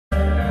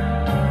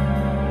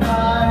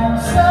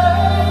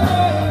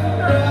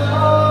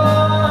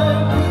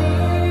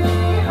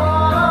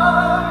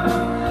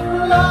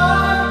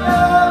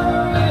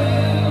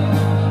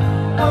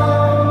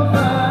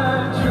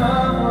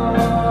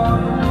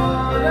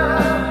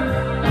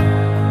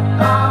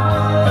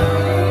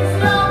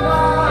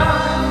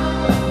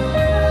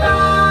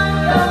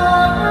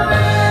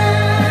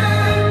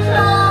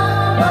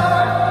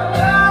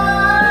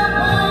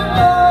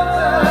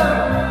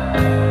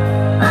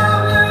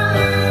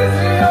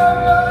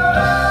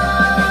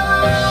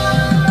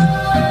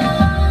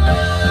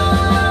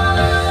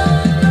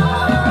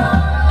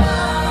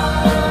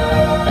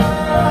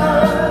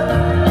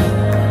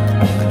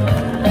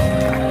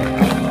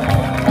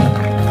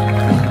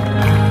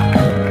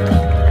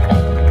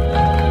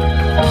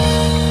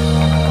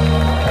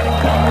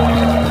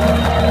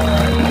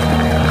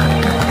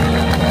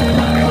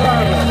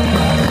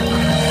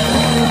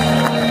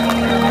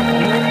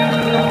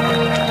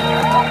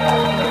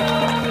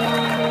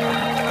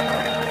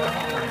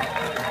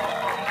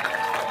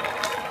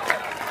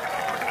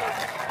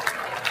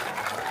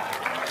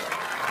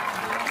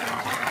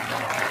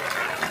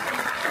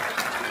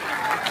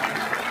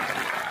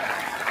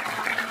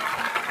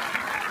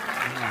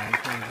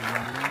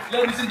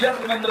Ladies and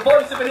gentlemen, the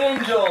voice of an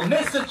angel,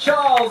 Mr.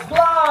 Charles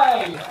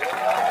Blyth!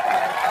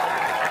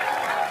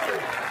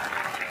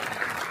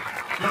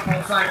 Your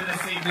Paul Simon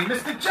this evening,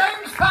 Mr.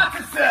 James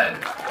Pattison!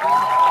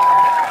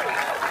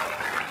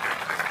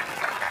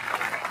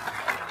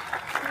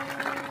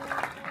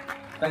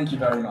 Thank you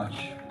very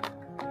much.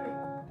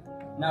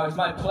 Now it's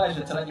my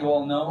pleasure to let you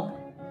all know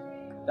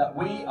that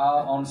we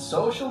are on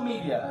social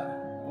media.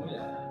 Oh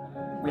yeah.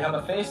 We have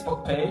a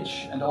Facebook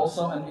page and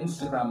also an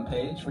Instagram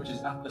page, which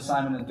is at the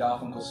Simon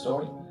Garfunkel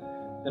Story.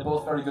 They're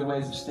both very good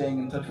ways of staying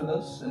in touch with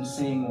us and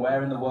seeing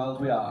where in the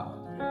world we are.